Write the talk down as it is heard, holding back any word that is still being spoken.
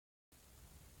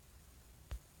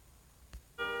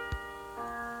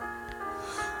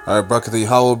Alright, Bracket the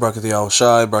Yahweh, Bracket the Yahweh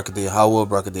Shai, Bracket the Yahweh,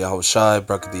 Bracket the Yahweh Shai,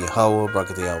 Bracket the Yahweh,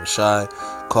 Bracket the Yahweh Shai.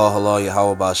 Call halal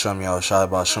Yahweh Ba'ashem Yahweh Shai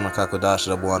Ba'ashem HaKakodash,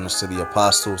 double honors to the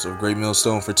apostles of Great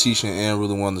Millstone for teaching and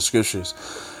ruling one of the scriptures.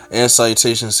 And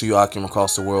salutations to you, Akim,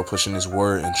 across the world, pushing his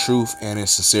word in truth and in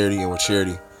sincerity and with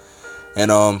charity.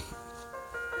 And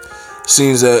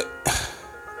seems that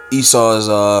Esau is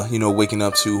waking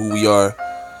up to who we are.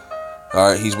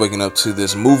 Alright, he's waking up to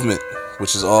this movement,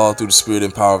 which is all through the spirit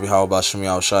and power of Yahweh Ba'ashem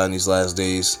Yahweh Shai in these last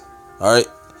days. Alright,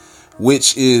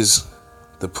 which is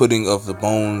the putting of the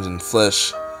bones and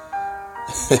flesh,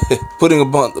 putting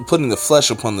the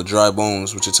flesh upon the dry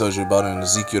bones, which it tells you about in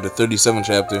Ezekiel the 37th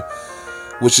chapter,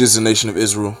 which is the nation of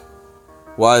Israel.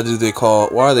 Why are they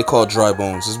called dry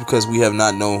bones? It's because we have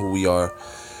not known who we are.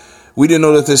 We didn't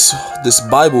know that this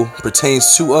Bible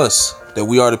pertains to us, that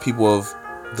we are the people of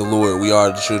the Lord. We are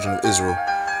the children of Israel,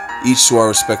 each to our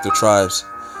respective tribes.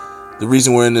 The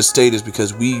reason we're in this state is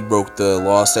because we broke the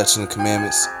law, statutes, and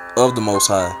commandments of the Most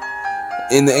High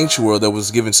in the ancient world that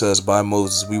was given to us by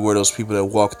Moses. We were those people that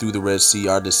walked through the Red Sea.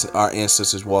 Our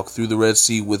ancestors walked through the Red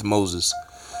Sea with Moses.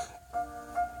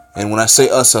 And when I say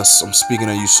us, I'm speaking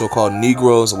of you so-called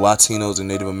Negroes, Latinos, and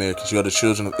Native Americans. You are the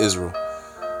children of Israel.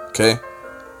 Okay?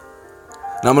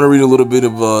 Now I'm going to read a little bit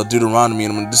of Deuteronomy,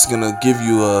 and I'm just going to give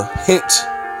you a hint.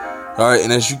 Alright,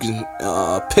 and as you can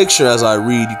picture as I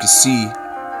read, you can see,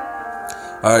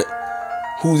 alright,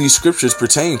 who these scriptures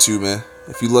pertain to, man.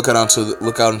 If you look out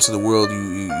into the world,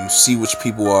 you see which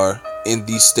people are in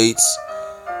these states.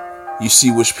 You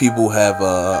see which people have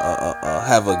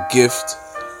a gift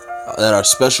that are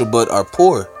special but are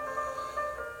poor.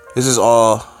 This is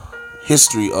all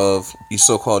history of you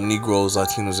so-called Negroes,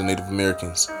 Latinos, and Native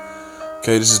Americans.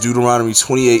 Okay, this is Deuteronomy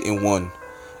 28:1.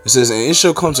 It says, "And it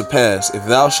shall come to pass, if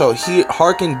thou shalt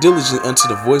hearken diligently unto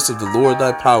the voice of the Lord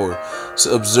thy power,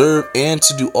 to observe and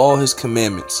to do all his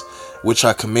commandments, which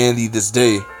I command thee this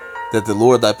day, that the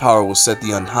Lord thy power will set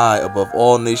thee on high above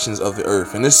all nations of the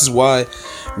earth." And this is why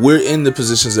we're in the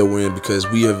positions that we're in, because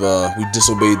we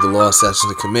disobeyed the law, statutes,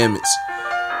 and the commandments.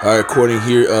 All right,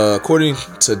 according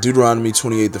to Deuteronomy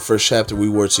 28, the first chapter, we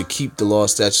were to keep the law,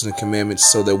 statutes, and commandments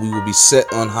so that we will be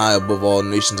set on high above all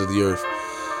nations of the earth.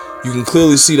 You can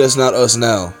clearly see that's not us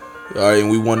now. All right,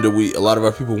 and a lot of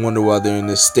our people wonder why they're in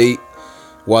this state,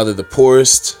 why they're the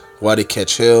poorest, why they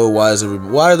catch hell, why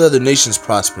are the other nations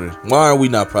prospering? Why are we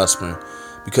not prospering?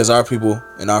 Because our people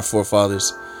and our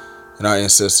forefathers and our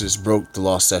ancestors broke the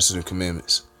law, statutes, and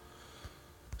commandments.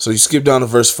 So you skip down to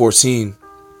verse 14.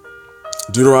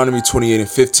 Deuteronomy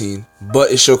 28:15. "But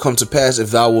it shall come to pass,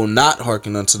 if thou wilt not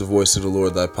hearken unto the voice of the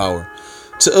Lord thy power,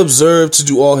 to observe to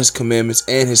do all his commandments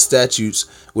and his statutes,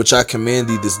 which I command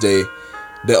thee this day,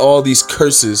 that all these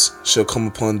curses shall come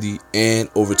upon thee and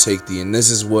overtake thee." And this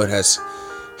is what has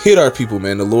hit our people,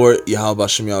 man. The Lord, Yahweh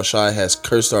Ba'ashem Yahweh Shai, has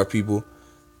cursed our people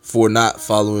for not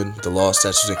following the law,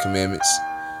 statutes, and commandments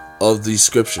of these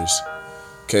scriptures.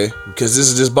 Okay? Because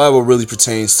this Bible really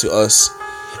pertains to us.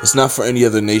 It's not for any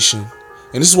other nation.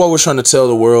 And this is what we're trying to tell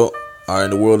the world. Alright,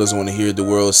 the world doesn't want to hear it. The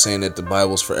world is saying that the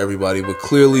Bible's for everybody. But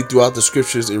clearly, throughout the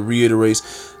scriptures, it reiterates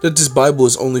that this Bible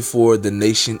is only for the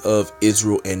nation of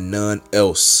Israel and none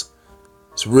else.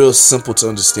 It's real simple to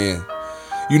understand.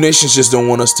 You nations just don't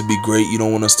want us to be great. You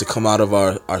don't want us to come out of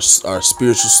our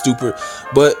spiritual stupor.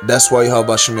 But that's why Yahweh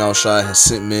Ba'ashem Yahweh Shai has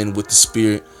sent men with the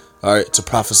Spirit, alright, to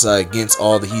prophesy against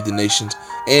all the heathen nations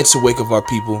and to wake up our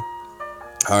people.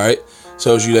 Alright,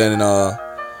 tells you that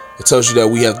it tells you that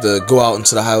we have to go out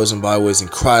into the highways and byways and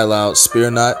cry aloud,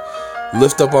 spare not,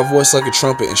 lift up our voice like a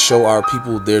trumpet, and show our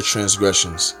people their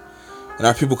transgressions. And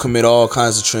our people commit all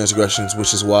kinds of transgressions,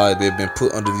 which is why they've been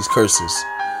put under these curses.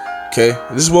 Okay,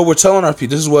 this is what we're telling our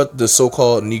people. This is what the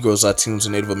so-called Negroes, Latinos,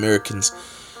 and Native Americans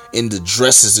in the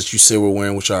dresses that you say we're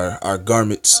wearing, which are our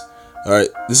garments. All right,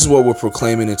 this is what we're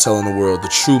proclaiming and telling the world, the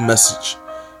true message.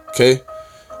 Okay,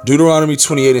 Deuteronomy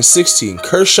 28:16.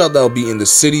 "Cursed shalt thou be in the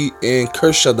city, and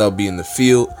cursed shalt thou be in the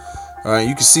field." All right,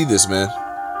 you can see this, man.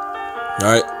 All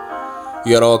right,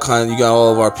 you got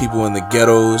all of our people in the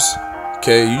ghettos.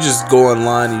 Okay, you just go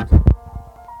online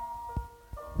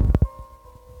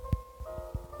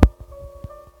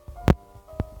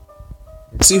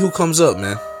and see who comes up,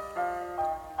 man.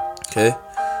 Okay,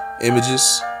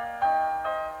 images.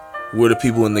 We're the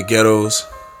people in the ghettos.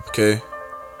 Okay,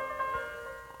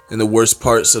 in the worst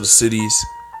parts of the cities.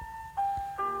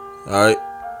 Alright,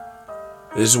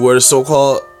 this is where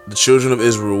the children of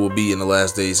Israel will be in the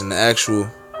last days. And the actual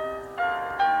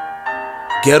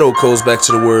ghetto goes back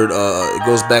to the word, it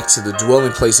goes back to the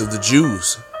dwelling place of the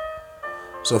Jews.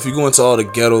 So if you go into all the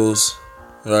ghettos,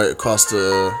 alright, across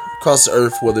the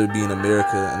earth, whether it be in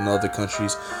America and other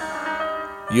countries,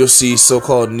 you'll see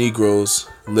so-called Negroes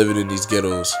living in these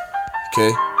ghettos.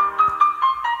 Okay?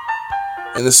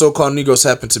 And the so-called Negroes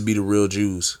happen to be the real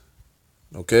Jews.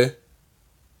 Okay?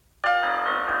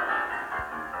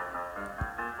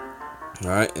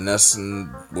 Alright, and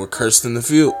we're cursed in the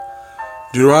field.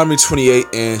 Deuteronomy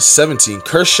 28:17.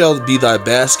 Cursed shall be thy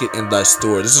basket and thy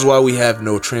store. This is why we have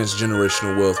no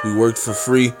transgenerational wealth. We worked for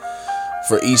free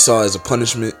for Esau as a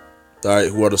punishment. Alright,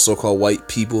 who are the so-called white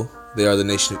people. They are the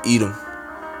nation of Edom.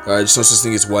 Alright, there's no such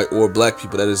thing as white or black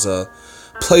people. That is a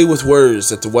play with words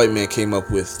that the white man came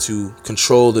up with to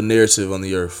control the narrative on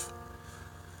the earth.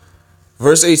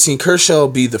 Verse 18. Cursed shall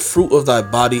be the fruit of thy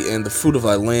body and the fruit of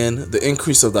thy land, the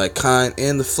increase of thy kind,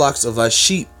 and the flocks of thy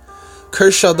sheep.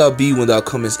 Cursed shalt thou be when thou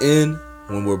comest in.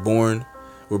 When we're born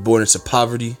into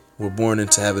poverty. We're born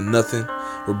into having nothing.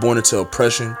 We're born into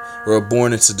oppression. We're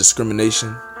born into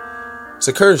discrimination. It's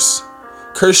a curse.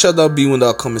 Cursed shalt thou be when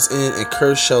thou comest in, and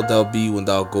cursed shalt thou be when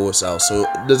thou goest out. So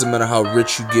it doesn't matter how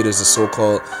rich you get as a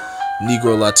so-called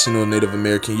Negro, Latino, Native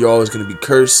American, you're always going to be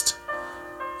cursed.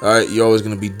 Alright, you're always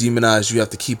going to be demonized. You have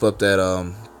to keep up that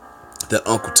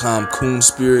Uncle Tom Coon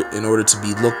spirit in order to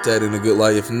be looked at in a good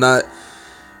light. If not,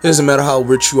 it doesn't matter how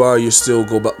rich you are, you still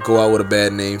go out with a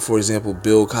bad name. For example,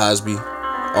 Bill Cosby,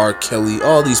 R. Kelly,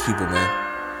 all these people, man.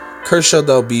 Cursed shalt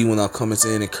thou be when thou comest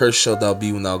in, and cursed shalt thou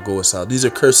be when thou goest out. These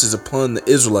are curses upon the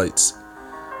Israelites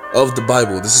of the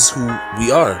Bible. This is who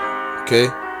we are, okay?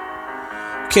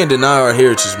 You can't deny our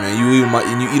heritage, man. You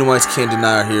Edomites can't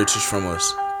deny our heritage from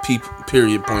us.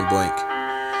 Period, point blank.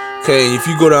 Okay, and if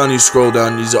you go down and you scroll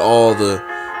down, these are all the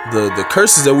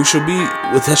curses that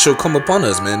that shall come upon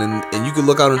us, man. And you can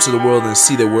look out into the world and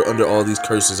see that we're under all these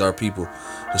curses, our people,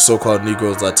 the so-called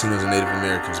Negroes, Latinos, and Native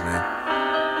Americans, man.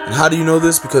 And how do you know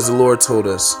this? Because the Lord told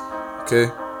us.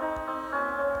 Okay?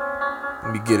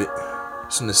 Let me get it.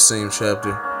 It's in the same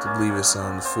chapter. I believe it's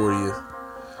on the 40th.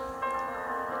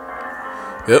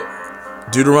 Yep.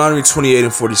 Deuteronomy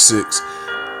 28:46.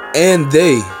 And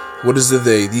they, what is the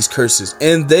they? These curses.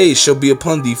 And they shall be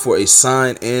upon thee for a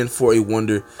sign and for a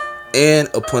wonder, and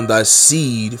upon thy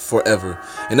seed forever.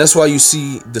 And that's why you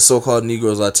see the so-called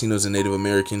Negroes, Latinos, and Native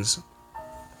Americans,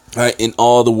 right, in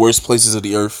all the worst places of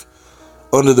the earth,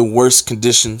 under the worst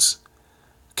conditions.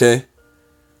 Okay?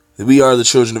 We are the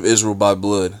children of Israel by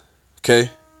blood.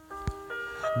 Okay?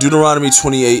 Deuteronomy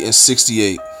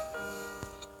 28:68.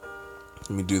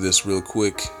 Let me do this real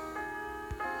quick.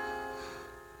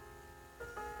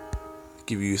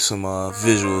 Give you some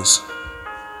visuals.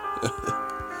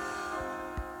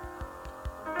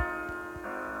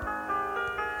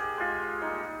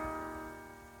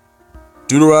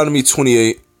 Deuteronomy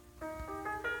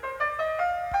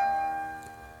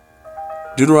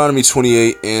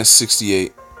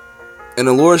 28:68. And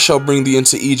the Lord shall bring thee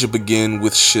into Egypt again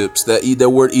with ships. That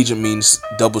word Egypt means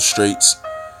double straits.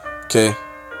 Okay?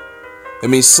 It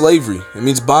means slavery. It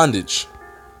means bondage.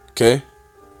 Okay?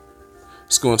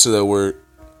 Let's go into that word.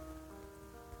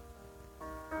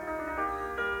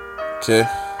 Okay?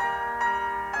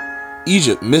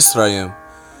 Egypt, Misraim.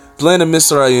 The land of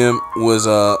Misraim was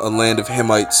a land of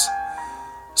Hamites.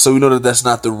 So we know that that's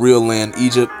not the real land.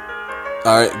 Egypt,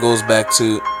 alright, goes back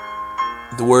to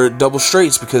the word double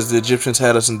straits, because the Egyptians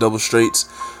had us in double straits.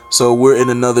 So we're in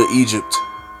another Egypt.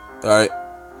 Alright?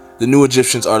 The new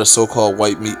Egyptians are the so-called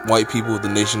white people, the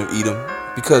nation of Edom.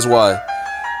 Because why?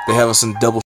 They have us in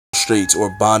double straits, or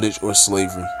bondage, or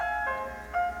slavery.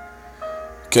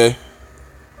 Okay?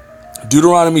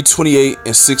 Deuteronomy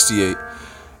 28:68.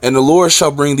 And the Lord shall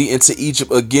bring thee into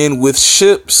Egypt again with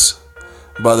ships.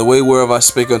 By the way whereof I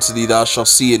spake unto thee, thou shalt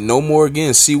see it no more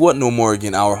again. See what no more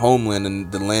again? Our homeland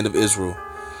and the land of Israel.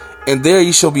 And there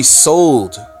ye shall be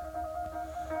sold.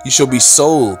 You shall be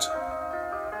sold.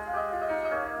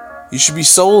 You should be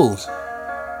sold.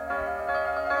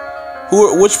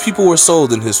 Which people were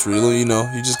sold in history? You know,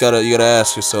 you gotta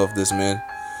ask yourself this, man.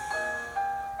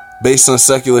 Based on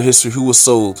secular history, who was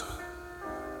sold?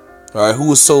 Alright, who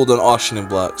was sold on auctioning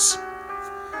blocks?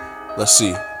 Let's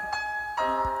see.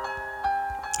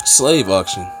 Slave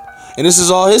auction. And this is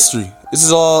all history. This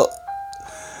is all.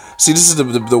 See, this is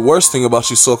the worst thing about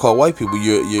you so-called white people.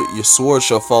 Your sword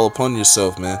shall fall upon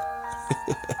yourself, man.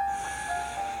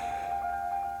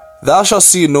 Thou shalt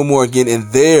see it no more again,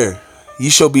 and there ye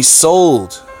shall be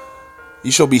sold.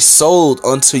 You shall be sold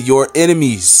unto your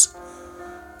enemies.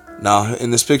 Now, in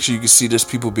this picture, you can see there's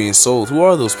people being sold. Who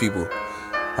are those people?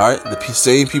 Alright, the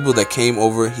same people that came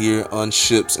over here on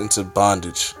ships into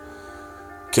bondage.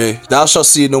 Okay, thou shalt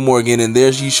see it no more again, and there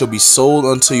ye shall be sold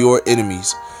unto your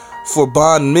enemies for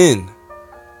bondmen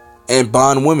and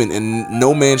bondwomen, and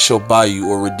no man shall buy you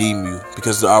or redeem you,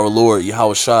 because our Lord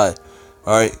Yahushua,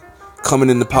 alright, coming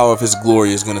in the power of his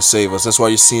glory is going to save us. That's why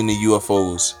you're seeing the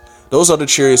UFOs. Those are the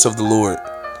chariots of the Lord.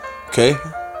 Okay?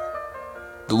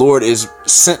 The Lord is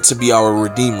sent to be our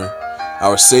Redeemer,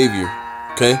 our Savior.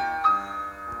 Okay?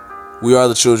 We are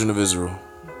the children of Israel.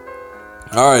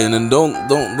 Alright, and then don't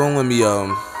let me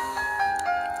and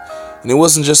it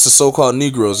wasn't just the so-called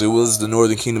Negroes, it was the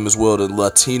Northern Kingdom as well, the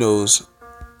Latinos,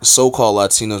 the so-called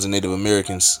Latinos and Native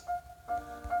Americans.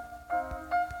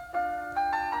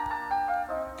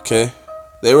 Okay?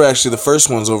 They were actually the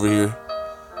first ones over here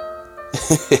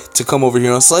to come over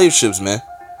here on slave ships, man.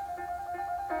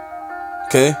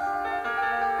 Okay?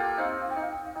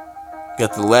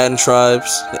 Got the Latin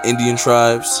tribes, the Indian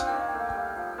tribes,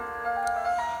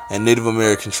 and Native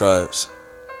American tribes.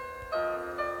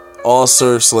 All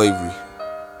served slavery.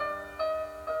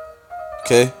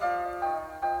 Okay?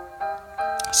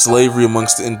 Slavery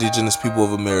amongst the indigenous people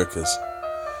of Americas.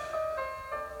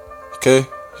 Okay?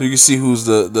 So you can see who's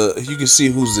the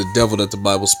devil that the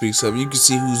Bible speaks of. You can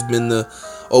see who's been the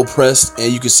oppressed,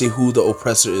 and you can see who the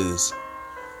oppressor is.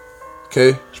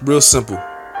 Okay? It's real simple.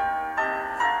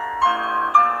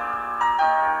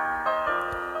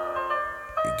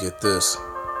 You get this.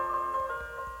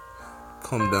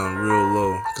 Come down real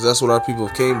low, because that's what our people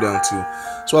came down to.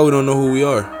 That's why we don't know who we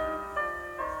are.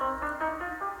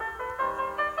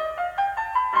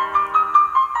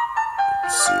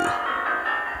 Let's see.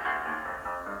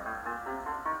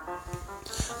 I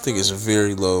think it's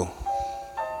very low.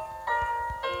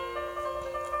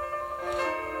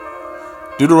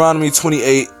 Deuteronomy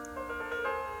 28.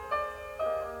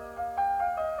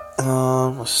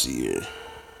 Let's see here.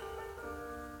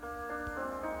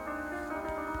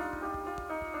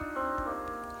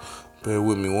 Bear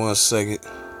with me 1 second.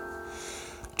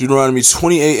 Deuteronomy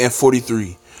 28 and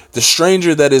 43. The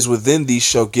stranger that is within thee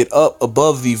shall get up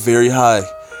above thee very high,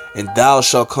 and thou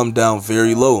shalt come down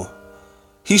very low.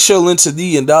 He shall lend to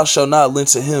thee, and thou shalt not lend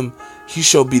to him. He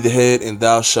shall be the head, and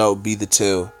thou shalt be the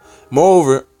tail.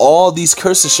 Moreover, all these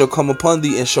curses shall come upon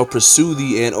thee, and shall pursue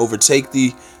thee, and overtake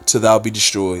thee, till thou be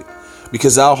destroyed.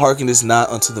 Because thou hearkenest not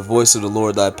unto the voice of the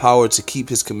Lord thy power, to keep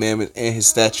his commandments and his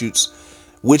statutes,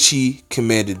 which he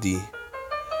commanded thee.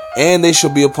 And they shall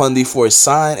be upon thee for a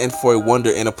sign and for a wonder,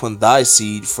 and upon thy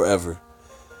seed forever.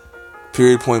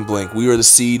 Period, point blank. We are the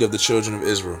seed of the children of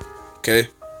Israel. Okay?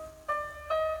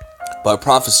 By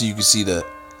prophecy, you can see that.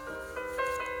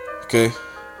 Okay?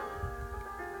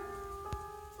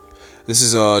 This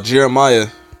is Jeremiah.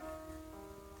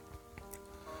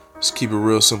 Let's keep it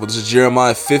real simple. This is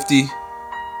Jeremiah 50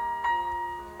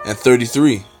 and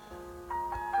 33.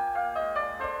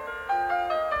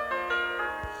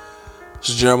 This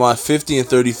is Jeremiah 50 and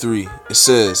 33. It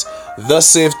says, Thus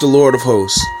saith the Lord of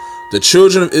hosts, the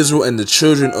children of Israel and the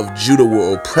children of Judah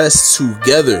were oppressed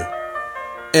together,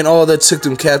 and all that took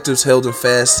them captives held them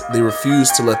fast. They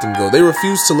refused to let them go. They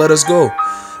refused to let us go.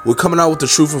 We're coming out with the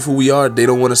truth of who we are. They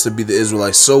don't want us to be the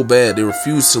Israelites so bad. They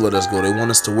refuse to let us go. They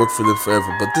want us to work for them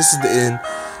forever. But this is the end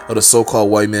of the so-called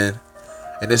white man.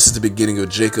 And this is the beginning of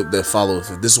Jacob that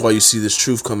followeth. This is why you see this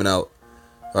truth coming out.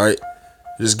 Alright?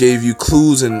 Just gave you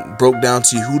clues and broke down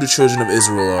to you who the children of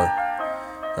Israel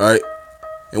are. Alright?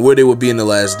 And where they will be in the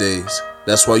last days.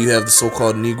 That's why you have the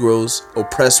so-called Negroes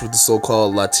oppressed with the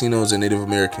so-called Latinos and Native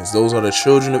Americans. Those are the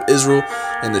children of Israel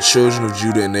and the children of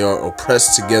Judah, and they are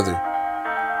oppressed together.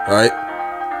 Alright?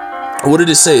 What did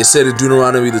it say? It said in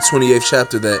Deuteronomy the 28th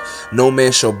chapter that no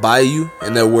man shall buy you,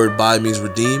 and that word buy means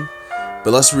redeem.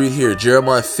 But let's read here,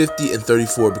 Jeremiah 50 and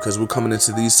 34, because we're coming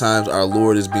into these times our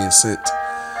Lord is being sent.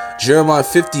 Jeremiah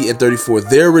 50 and 34,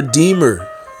 their Redeemer.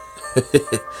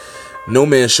 No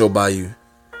man shall buy you,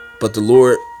 but the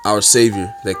Lord our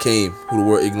Savior that came, who the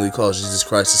world ignorantly calls Jesus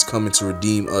Christ, is coming to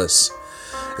redeem us.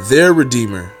 Their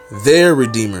Redeemer. Their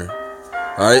Redeemer.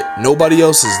 Alright? Nobody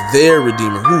else is their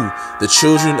Redeemer. Who? The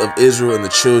children of Israel and the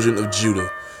children of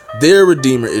Judah. Their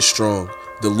Redeemer is strong.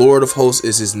 The Lord of hosts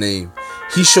is his name.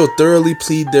 He shall thoroughly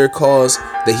plead their cause,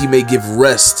 that he may give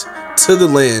rest to the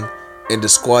land and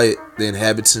disquiet the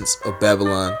inhabitants of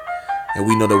Babylon. And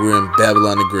we know that we're in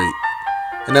Babylon the Great.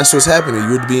 And that's what's happening.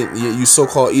 You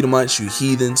so-called Edomites, you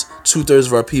heathens, 2/3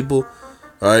 of our people,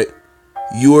 alright?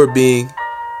 You are being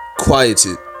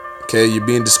quieted. Okay? You're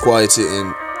being disquieted.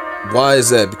 And why is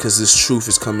that? Because this truth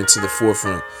is coming to the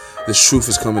forefront. This truth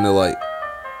is coming to light.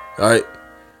 Alright?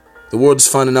 The world is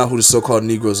finding out who the so-called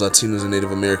Negroes, Latinos, and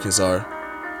Native Americans are.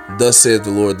 Thus saith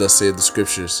the Lord, thus saith the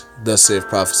scriptures, thus saith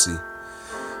prophecy.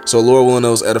 So Lord willing, that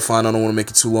was edifying. I don't want to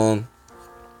make it too long.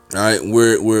 Alright,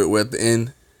 we're at the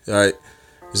end. Alright.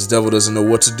 This devil doesn't know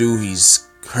what to do. He's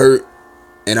hurt.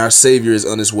 And our Savior is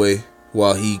on his way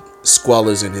while he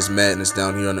squalors in his madness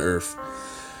down here on the earth.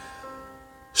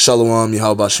 Shalom,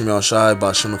 Yahweh Bashim Yahshai,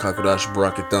 Bashim Kakodash,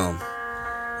 Barakatham.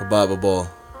 Abba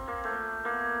Ball.